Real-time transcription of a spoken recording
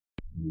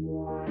Missing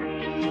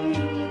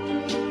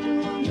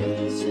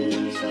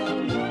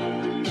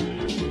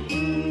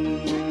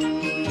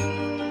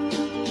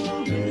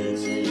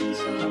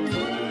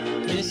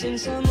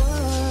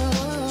someone.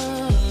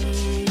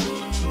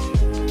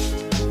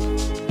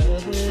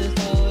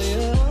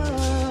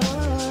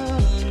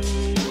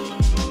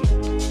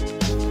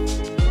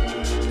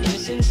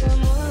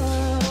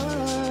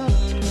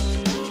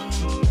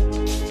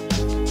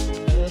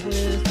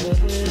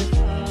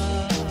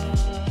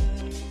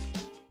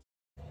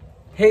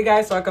 Hey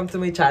guys, welcome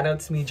to my channel.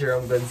 It's me,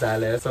 Jerome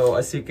Gonzales. So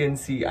as you can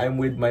see, I'm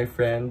with my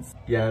friends.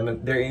 Yeah,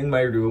 they're in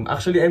my room.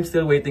 Actually, I'm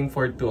still waiting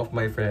for two of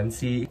my friends,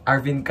 si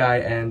Arvin Kai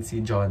and si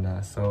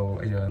Jonah.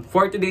 So ayun.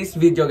 For today's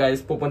video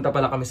guys, pupunta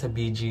pala kami sa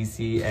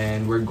BGC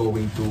and we're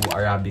going to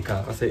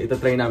Arabica. Kasi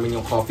itatry namin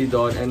yung coffee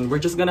doon and we're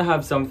just gonna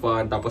have some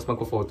fun. Tapos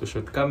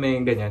magpo-photoshoot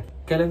kami, ganyan.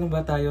 Kailan na ba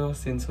tayo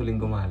since huling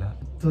gumala?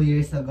 2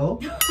 years ago?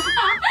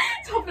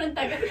 Sobrang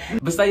tagal.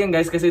 Basta yun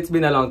guys, kasi it's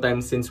been a long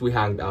time since we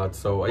hanged out.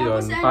 So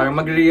ayun, parang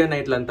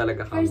mag-reunite lang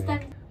talaga kami.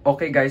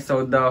 Okay guys,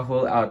 so the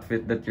whole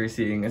outfit that you're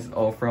seeing is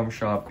all from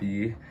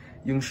Shopee.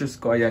 Yung shoes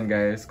ko, ayan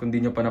guys, kung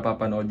di nyo pa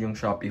napapanood yung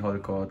Shopee haul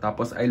ko.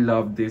 Tapos I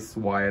love this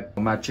white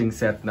matching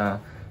set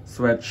na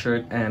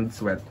sweatshirt and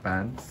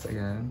sweatpants.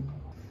 Ayan.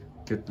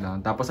 Cute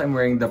lang. Tapos I'm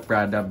wearing the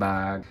Prada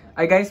bag.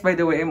 Ay guys, by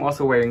the way, I'm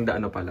also wearing the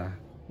ano pala,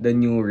 the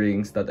new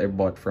rings that I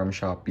bought from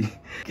Shopee.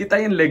 Kita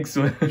yung legs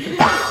mo.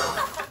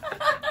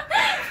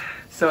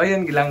 So,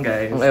 ayun lang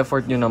guys. Ang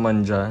effort nyo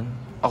naman dyan.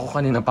 Ako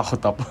kanina pa ako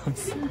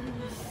tapos.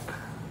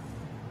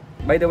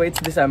 By the way,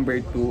 it's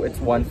December 2. It's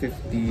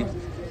 1:50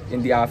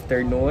 in the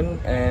afternoon.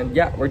 And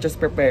yeah, we're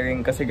just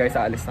preparing kasi guys,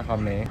 aalis na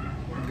kami.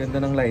 Ang ganda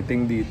ng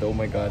lighting dito. Oh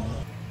my God.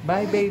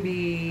 Bye,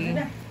 baby!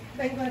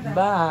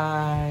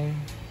 Bye!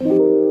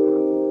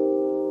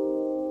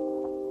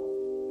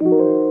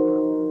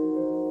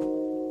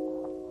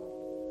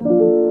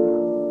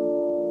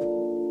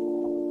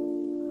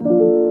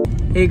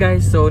 Hey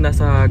guys, so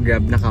nasa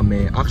Grab na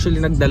kami.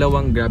 Actually,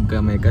 nagdalawang Grab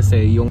kami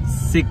kasi yung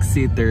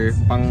 6-seater,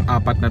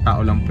 pang-4 na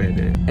tao lang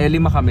pwede. 5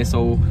 kami,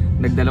 so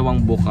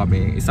nagdalawang book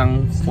kami.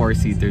 Isang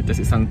 4-seater, tas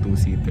isang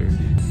 2-seater.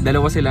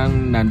 Dalawa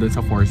silang nandun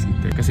sa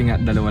 4-seater kasi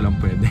nga dalawa lang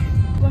pwede.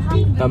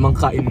 Tamang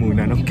kain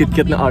muna ng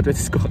kit-kit na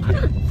outfits ko.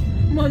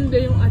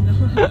 Monday yung ano.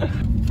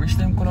 First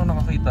time ko lang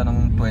nakakita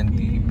ng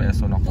 20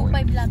 peso na coin.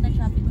 5 lahat ng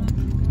Shopee mo.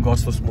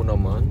 Gastos mo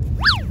naman.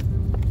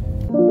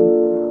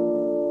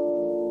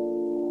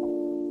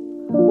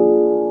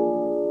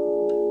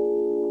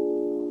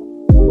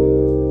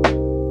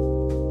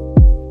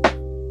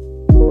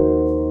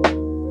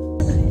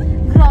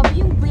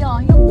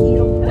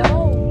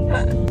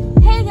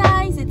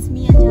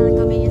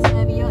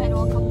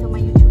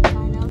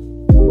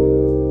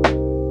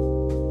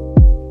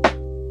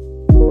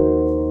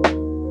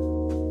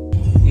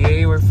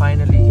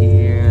 Finally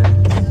here.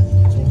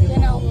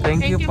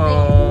 Thank you po.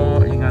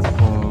 Ingat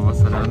po.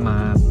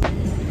 Salamat.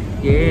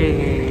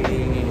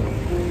 Yay!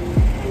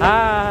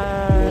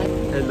 Hi!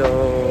 Hello!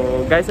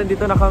 Guys,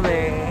 nandito na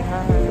kami.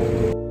 Hi!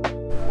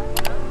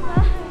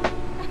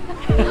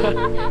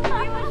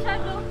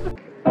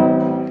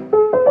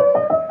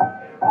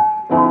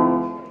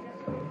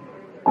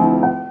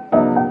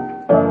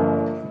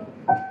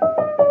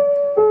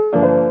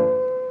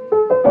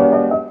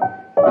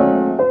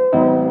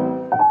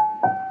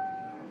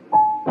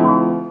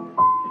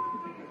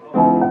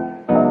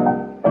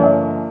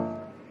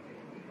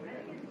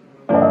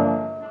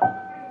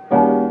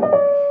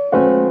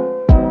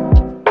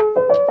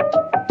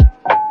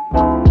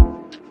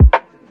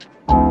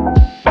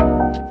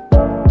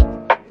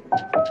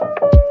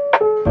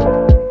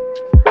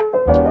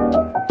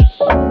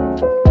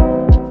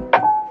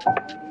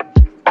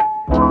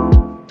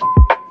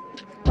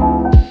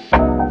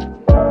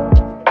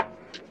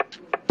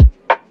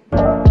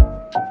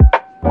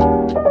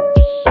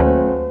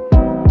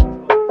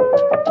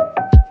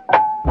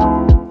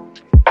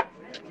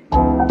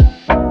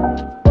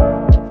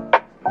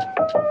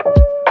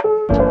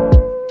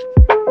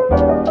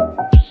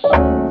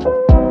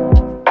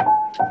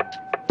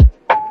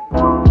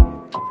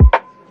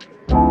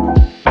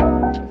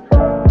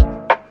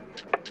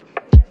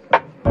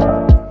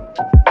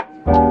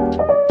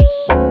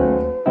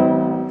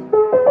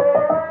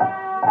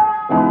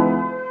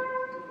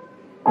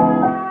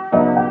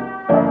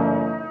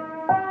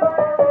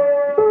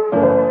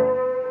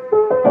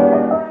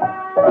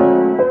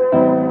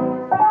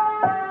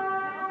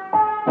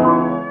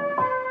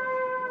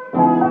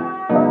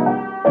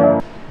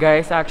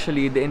 Guys,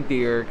 actually, the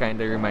interior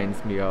kinda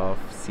reminds me of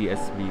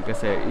CSB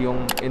kasi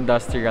yung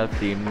industrial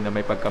theme na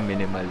may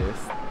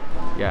pagka-minimalist.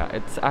 Yeah,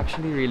 it's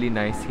actually really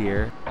nice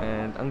here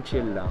and ang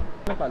chill lang.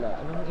 Ano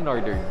pala? Anong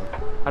in-order nyo?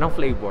 Anong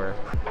flavor?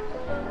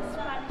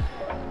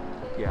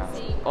 Yeah.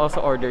 Also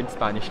ordered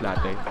Spanish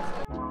latte.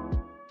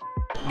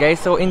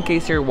 Guys, so in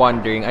case you're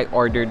wondering, I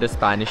ordered the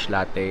Spanish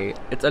latte.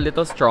 It's a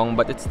little strong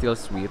but it's still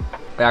sweet.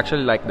 I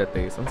actually like the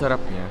taste. Ang sarap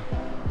niya.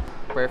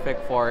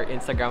 Perfect for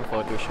Instagram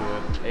photo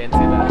shoot. Ayan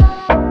sila.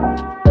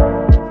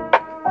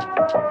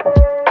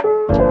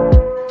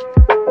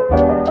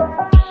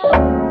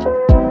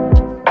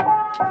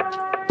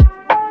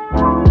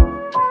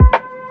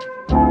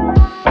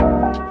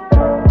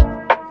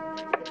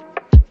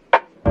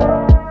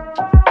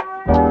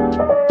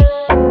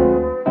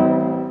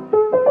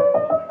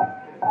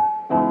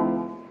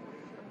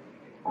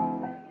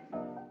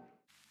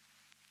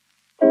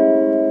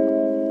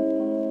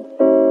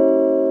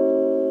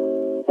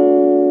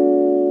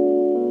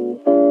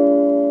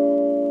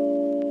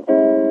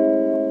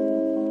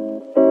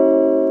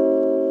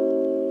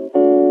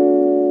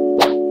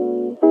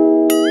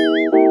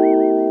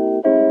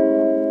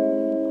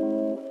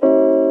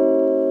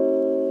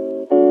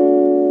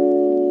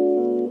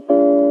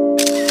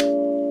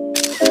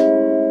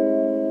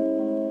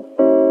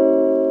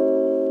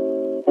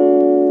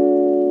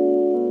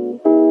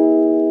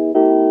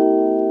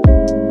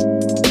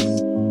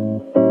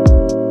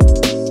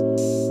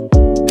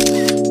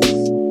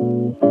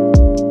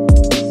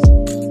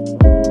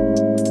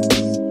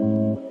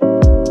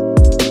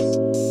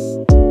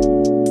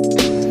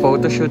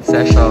 photoshoot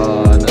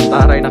session. Ang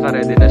taray,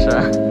 naka-ready na siya.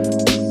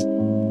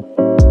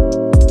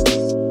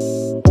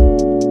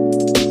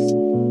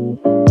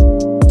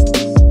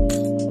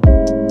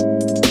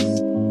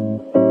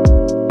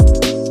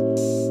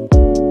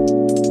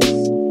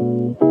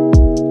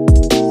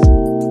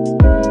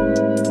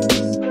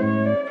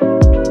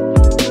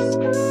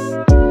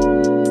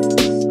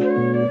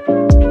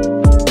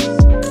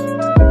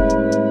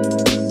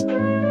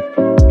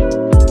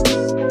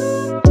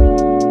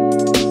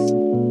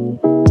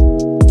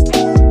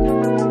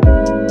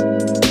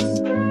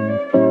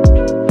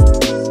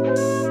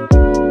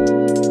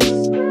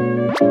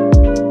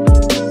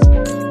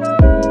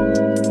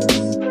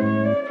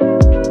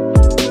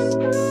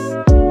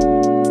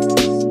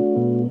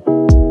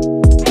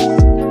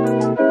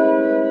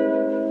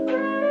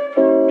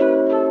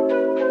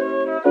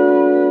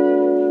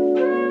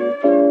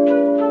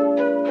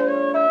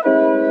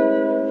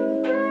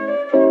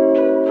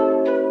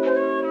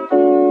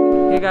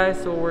 Hey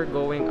guys, so we're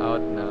going out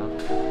now.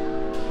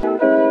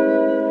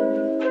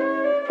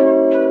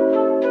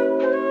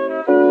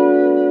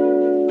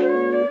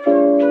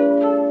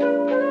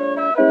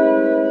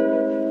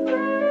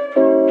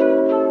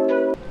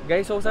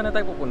 Guys, so saan na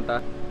tayo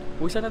pupunta?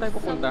 Uy, saan na tayo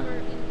pupunta?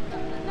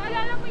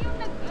 Naalala mo yung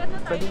nag-ano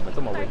tayo? Pwede ba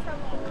tumawid?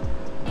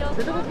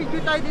 Dito mo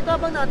picture tayo dito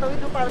habang natawid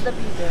mo para the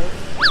video.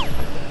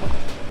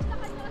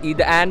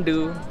 Ida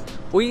Andu.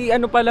 Uy,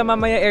 ano pala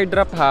mamaya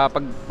airdrop ha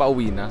pag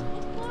pauwi na?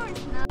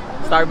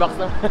 Starbucks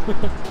na.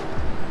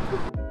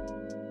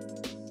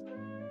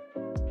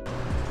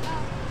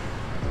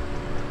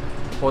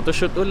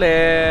 Photoshoot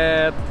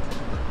ulit.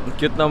 Ang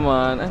cute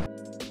naman.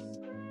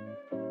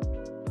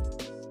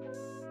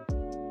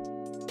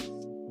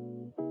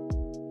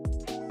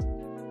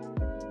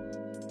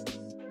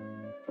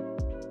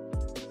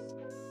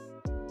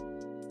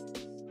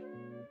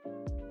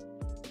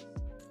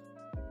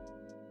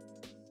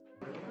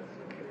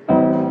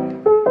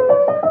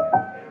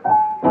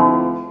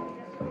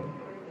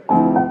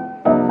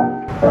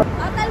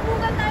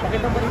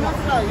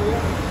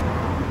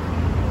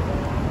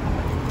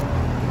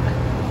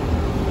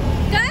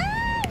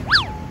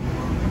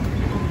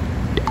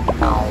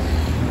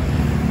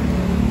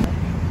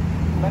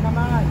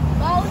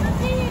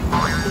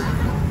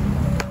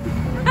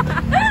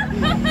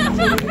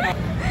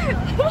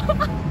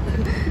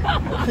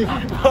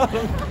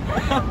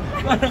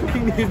 Parang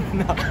kinid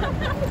na.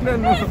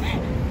 Ano?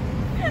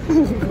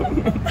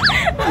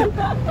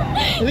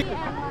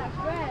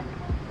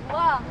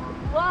 Wow.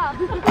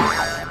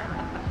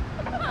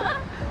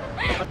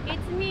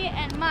 It's me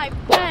and my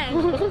friend.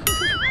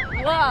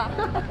 Wow.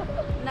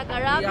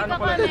 Nag-Arabica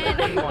kami.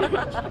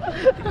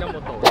 Tignan mo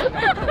to.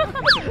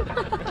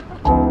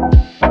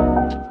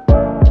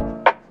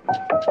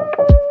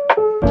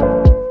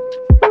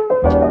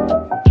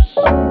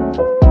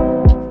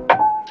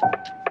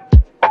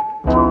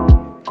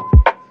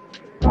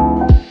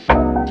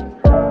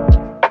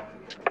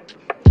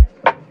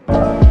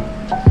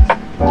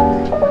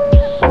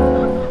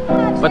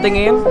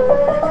 Patingin?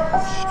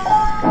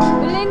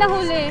 Huli na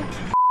huli.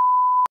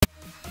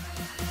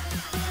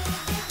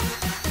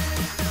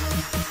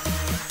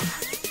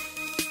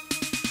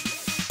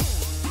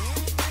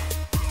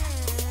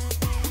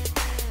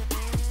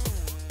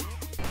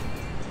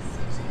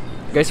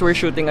 Guys, we're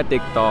shooting a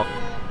TikTok.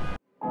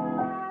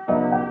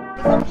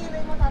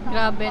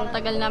 Grabe, ang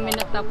tagal namin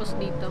natapos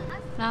dito.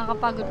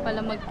 Nakakapagod pala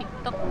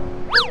mag-TikTok.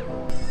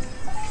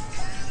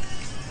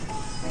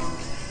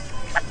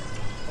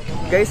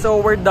 Guys,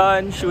 so we're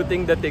done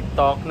shooting the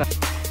TikTok na.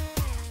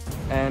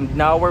 And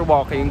now we're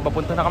walking.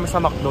 Papunta na kami sa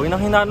McDo. Yung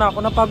hinana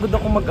ako, napagod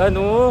ako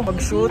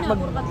mag-shoot,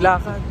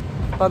 maglakad.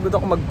 Pagod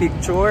ako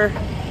mag-picture.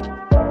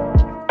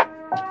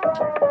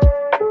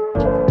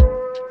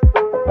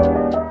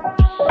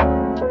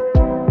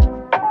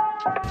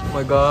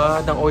 Oh my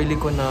god, ang oily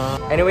ko na.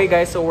 Anyway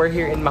guys, so we're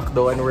here in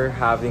McDo and we're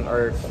having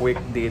our quick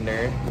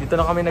dinner. Dito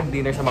na kami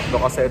nag-dinner sa McDo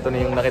kasi ito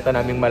na yung nakita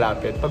naming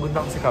malapit. Pagod na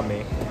kasi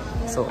kami.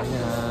 So,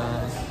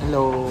 ayan.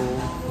 Hello.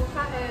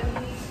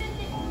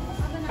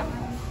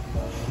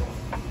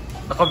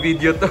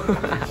 Naka-video to.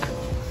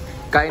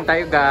 Kain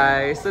tayo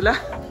guys. Wala.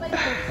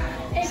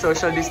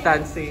 Social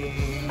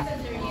distancing.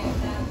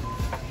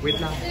 Wait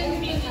lang.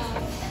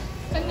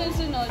 Saan na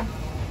sunod?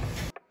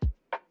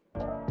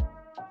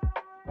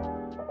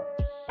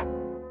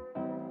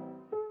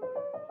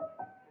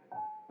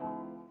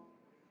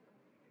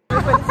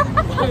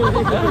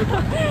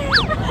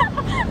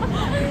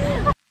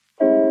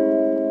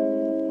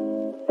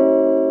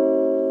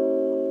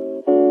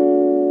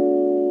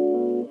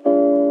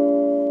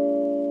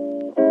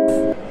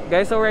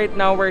 Guys, so right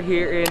now we're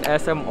here in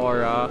SM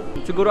Aura.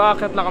 Siguro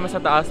akit lang kami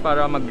sa taas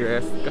para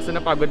mag-rest kasi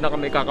napagod na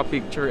kami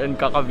kaka-picture and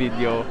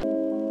kaka-video.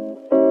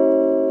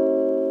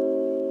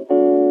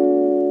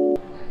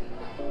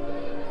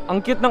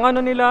 Ang cute ng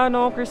ano nila,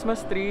 no?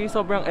 Christmas tree,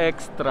 sobrang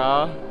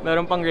extra.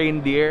 Meron pang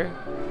reindeer.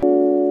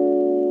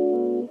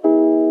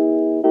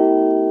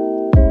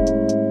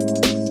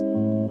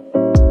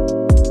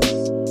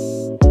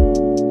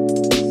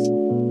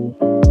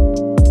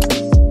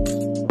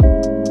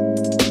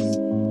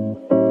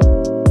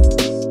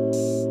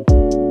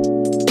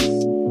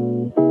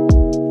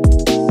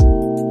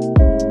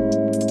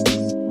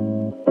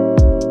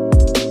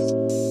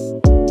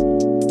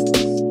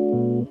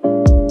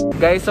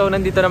 Guys, so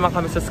nandito naman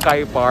kami sa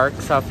Sky Park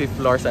sa 5th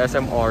floor sa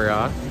SM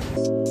Aura.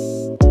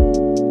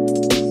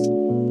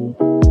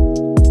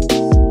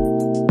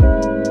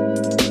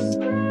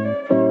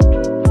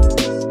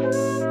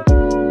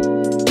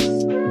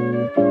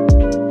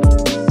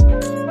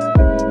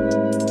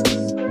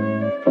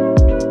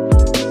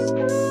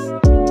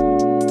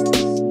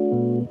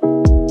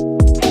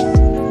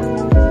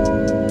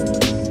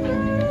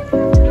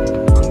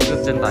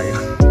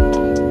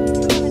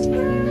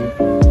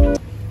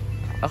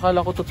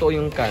 Akala ko totoo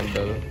yung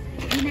candle.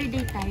 Dinner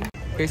day time.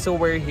 Okay, so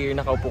we're here.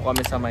 Nakaupo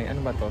kami sa may,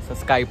 ano ba to? Sa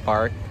Sky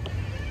Park.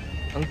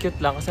 Ang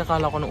cute lang kasi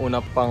akala ko nung una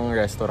pang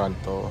restaurant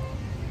to.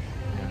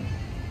 Ayan.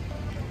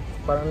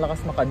 Parang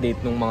lakas makadate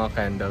nung mga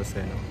candles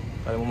eh. No?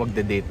 Parang mo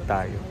magde-date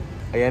tayo.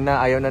 Ayan na,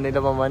 ayaw na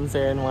nila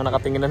mamansin. Mga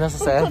nakatingin na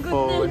sa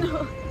cellphone.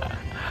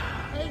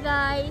 Hey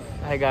guys!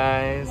 Hi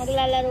guys!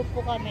 Maglalaro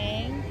po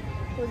kami.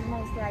 Who's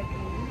most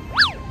likely?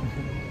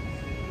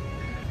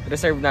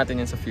 Reserve natin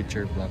yan sa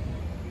future vlog.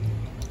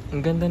 Ang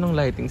ganda ng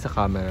lighting sa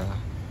camera.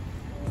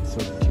 So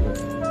cute.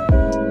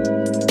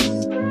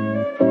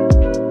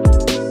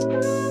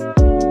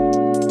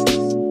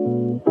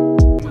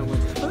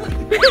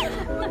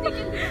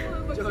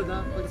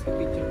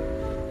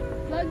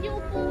 Wag yung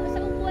upo. Sa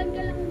upuan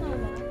ka lang,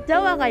 mama.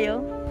 Jawa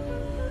kayo?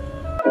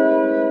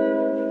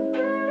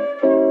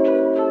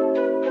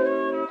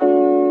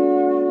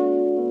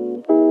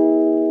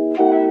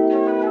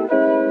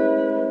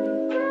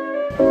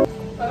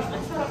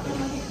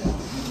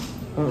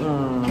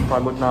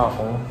 Pagod na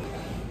ako.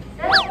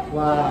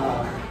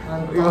 Wow!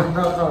 Ang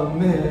na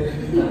kami!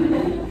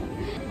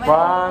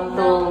 1,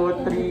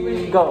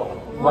 2, 3, go!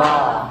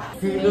 Wow!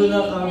 Hilo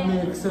na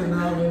kami, gusto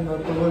namin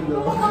matulog.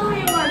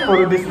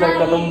 Puro dislike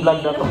na tong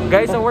vlog na to.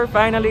 Guys, so we're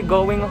finally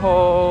going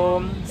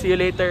home. See you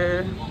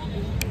later.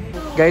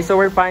 Guys, so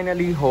we're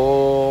finally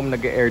home.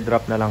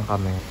 Nag-airdrop na lang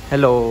kami.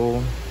 Hello!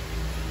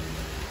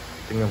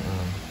 Tingnan mo.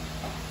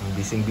 Ang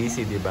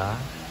busy-busy, di ba?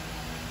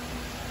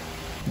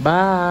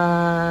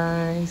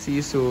 Bye! See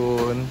you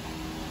soon!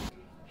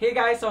 Hey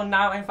guys, so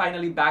now I'm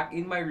finally back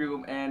in my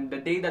room and the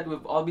day that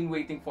we've all been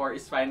waiting for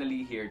is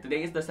finally here.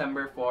 Today is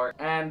December 4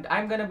 and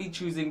I'm gonna be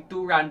choosing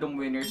 2 random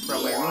winners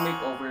from my room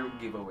makeover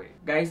giveaway.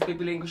 Guys,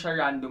 pipiliin ko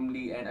siya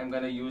randomly and I'm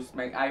gonna use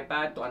my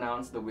iPad to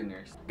announce the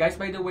winners. Guys,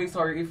 by the way,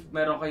 sorry if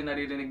meron kayo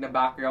naririnig na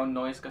background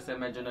noise kasi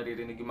medyo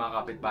naririnig yung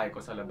mga kapitbahay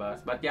ko sa labas.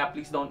 But yeah,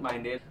 please don't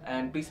mind it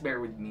and please bear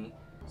with me.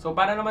 So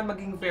para naman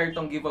maging fair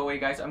tong giveaway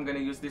guys, I'm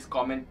gonna use this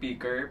comment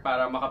picker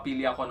para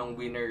makapili ako ng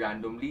winner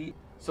randomly.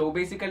 So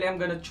basically,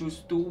 I'm gonna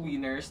choose 2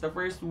 winners. The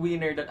first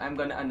winner that I'm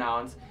gonna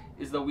announce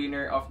is the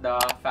winner of the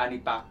fanny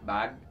pack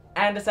bag.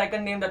 And the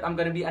second name that I'm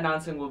gonna be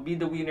announcing will be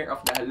the winner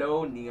of the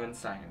Hello Neon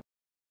sign.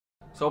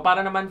 So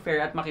para naman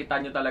fair at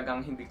makita nyo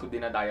talagang hindi ko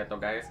dinadaya to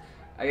guys.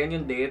 Ayan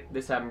yung date,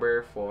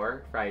 December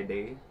 4,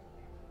 Friday.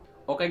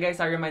 Okay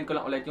guys, I remind ko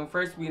lang ulit, yung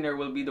first winner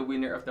will be the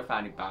winner of the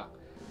fanny pack.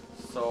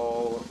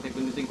 So,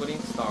 pindutin ko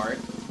rin start.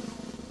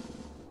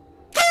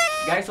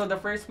 Guys, so the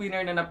first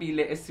winner na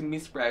napili is si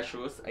Miss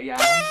Precious. Ayan.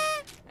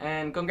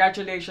 And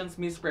congratulations,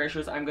 Miss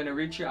Precious. I'm gonna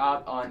reach you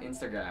out on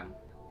Instagram.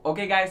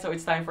 Okay guys, so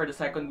it's time for the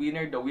second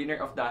winner, the winner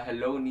of the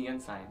Hello Neon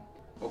sign.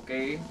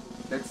 Okay,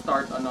 let's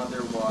start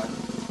another one.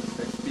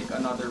 Let's pick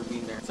another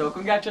winner. So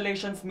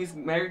congratulations, Miss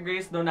Mary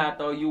Grace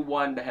Donato. You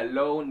won the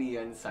Hello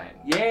Neon sign.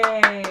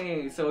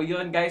 Yay! So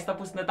yun guys,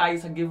 tapos na tayo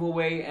sa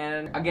giveaway.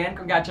 And again,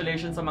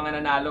 congratulations sa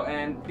mga nanalo.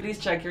 And please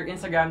check your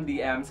Instagram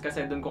DMs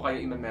kasi doon ko kayo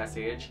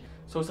i-message.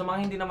 So sa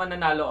mga hindi naman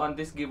nanalo on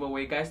this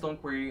giveaway, guys,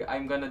 don't worry.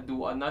 I'm gonna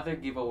do another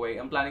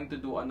giveaway. I'm planning to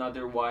do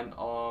another one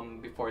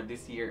before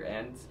this year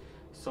ends.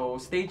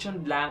 So stay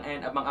tuned lang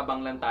and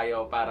abang-abang lang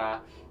tayo para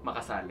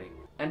makasali.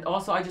 And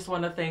also, I just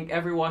wanna thank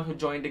everyone who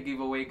joined the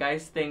giveaway,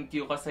 guys. Thank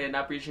you kasi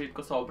na-appreciate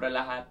ko sobra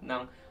lahat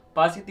ng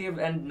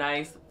positive and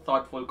nice,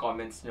 thoughtful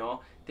comments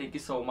nyo. Thank you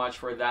so much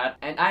for that.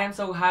 And I am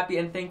so happy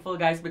and thankful,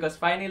 guys, because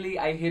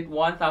finally I hit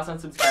 1,000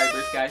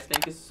 subscribers, guys.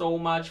 Thank you so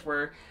much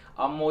for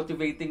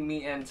motivating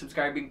me and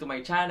subscribing to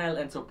my channel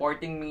and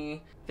supporting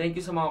me. Thank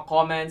you sa mga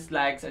comments,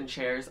 likes, and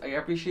shares. I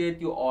appreciate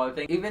you all.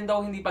 Even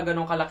though hindi pa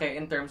ganun kalaki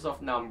in terms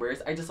of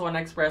numbers, I just want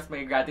to express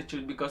my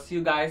gratitude because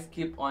you guys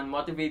keep on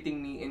motivating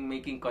me in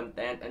making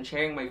content and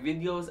sharing my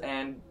videos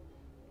and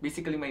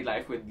basically my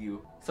life with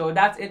you. So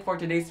that's it for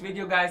today's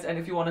video, guys.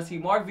 And if you want to see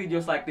more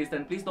videos like this,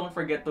 then please don't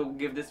forget to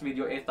give this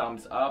video a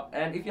thumbs up.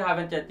 And if you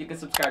haven't yet, you can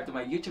subscribe to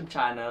my YouTube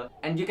channel.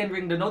 And you can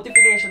ring the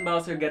notification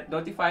bell so you get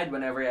notified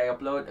whenever I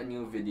upload a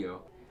new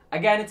video.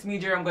 Again, it's me,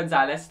 Jerome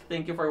Gonzales.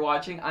 Thank you for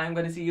watching. I'm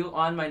gonna see you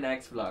on my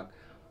next vlog.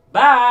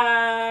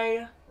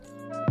 Bye!